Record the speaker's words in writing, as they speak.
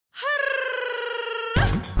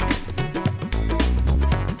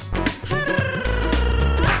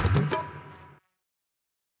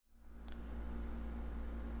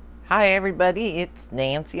Hi everybody, it's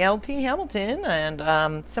Nancy L.T. Hamilton,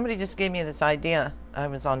 and somebody just gave me this idea. I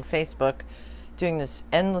was on Facebook doing this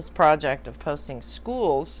endless project of posting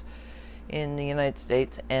schools in the United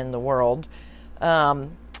States and the world.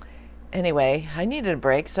 Anyway, I needed a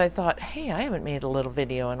break, so I thought, hey, I haven't made a little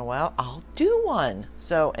video in a while. I'll do one.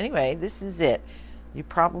 So anyway, this is it. You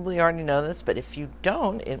probably already know this, but if you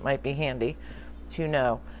don't, it might be handy to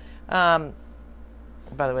know. By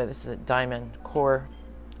the way, this is a diamond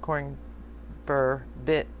coring burr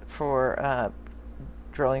bit for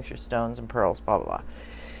drilling through stones and pearls, blah blah blah.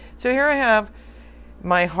 So here I have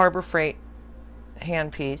my Harbor Freight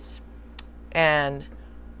handpiece, and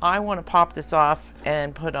I want to pop this off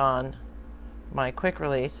and put on my quick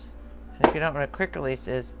release. And if you don't know what a quick release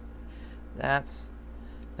is, that's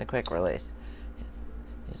the quick release.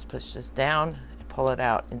 You just push this down and pull it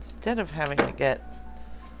out instead of having to get,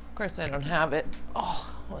 of course I don't have it. Oh,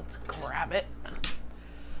 let's grab it.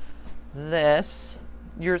 This,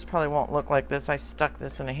 yours probably won't look like this. I stuck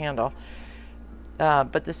this in a handle,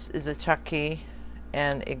 but this is a chuck key,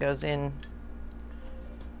 and it goes in.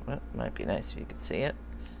 Well, it might be nice if you could see it.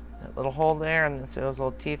 That little hole there, and then so those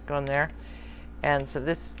little teeth go in there. And so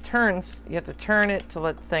this turns. You have to turn it to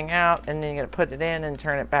let the thing out, and then you got to put it in and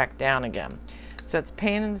turn it back down again. So it's a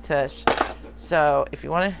pain in the tush. So if you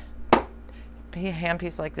want to be a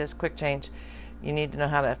handpiece like this, quick change, you need to know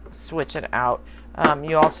how to switch it out.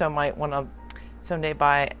 You also might want to someday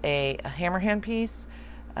buy a hammer handpiece,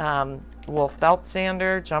 wolf belt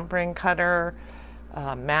sander, jump ring cutter,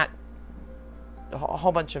 mat, a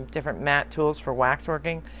whole bunch of different mat tools for wax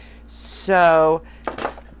working. So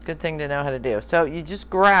good thing to know how to do. So you just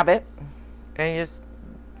grab it, and you just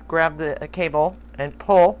grab the cable and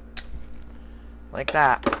pull like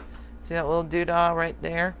that. See that little doodah right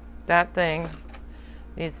there? That thing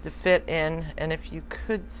needs to fit in, and if you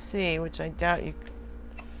could see, which I doubt you,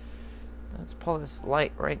 let's pull this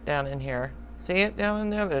light right down in here. See it down in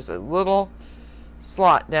there? There's a little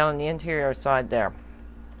slot down in the interior side there.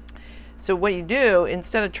 So what you do,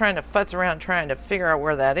 instead of trying to futz around trying to figure out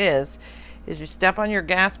where that is you step on your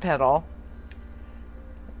gas pedal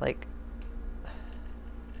like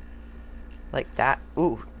that.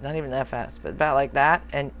 Ooh, not even that fast, but about like that,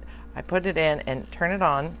 and I put it in and turn it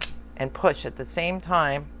on and push at the same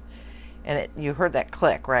time, and you heard that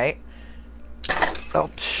click, right? Oh,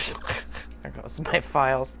 there goes my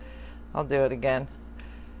files. I'll do it again,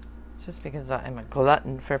 just because I'm a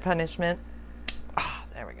glutton for punishment. Ah,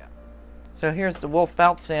 there we go. So here's the wolf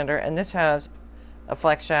belt sander, and this has a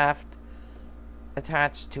flex shaft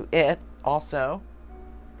attached to it also.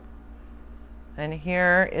 And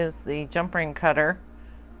here is the jump ring cutter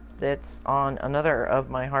that's on another of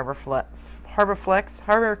my Harbor Freight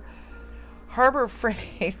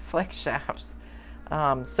flex shafts.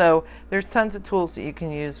 So there's tons of tools that you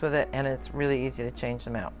can use with it, and it's really easy to change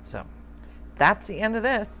them out. So that's the end of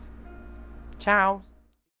this. Ciao.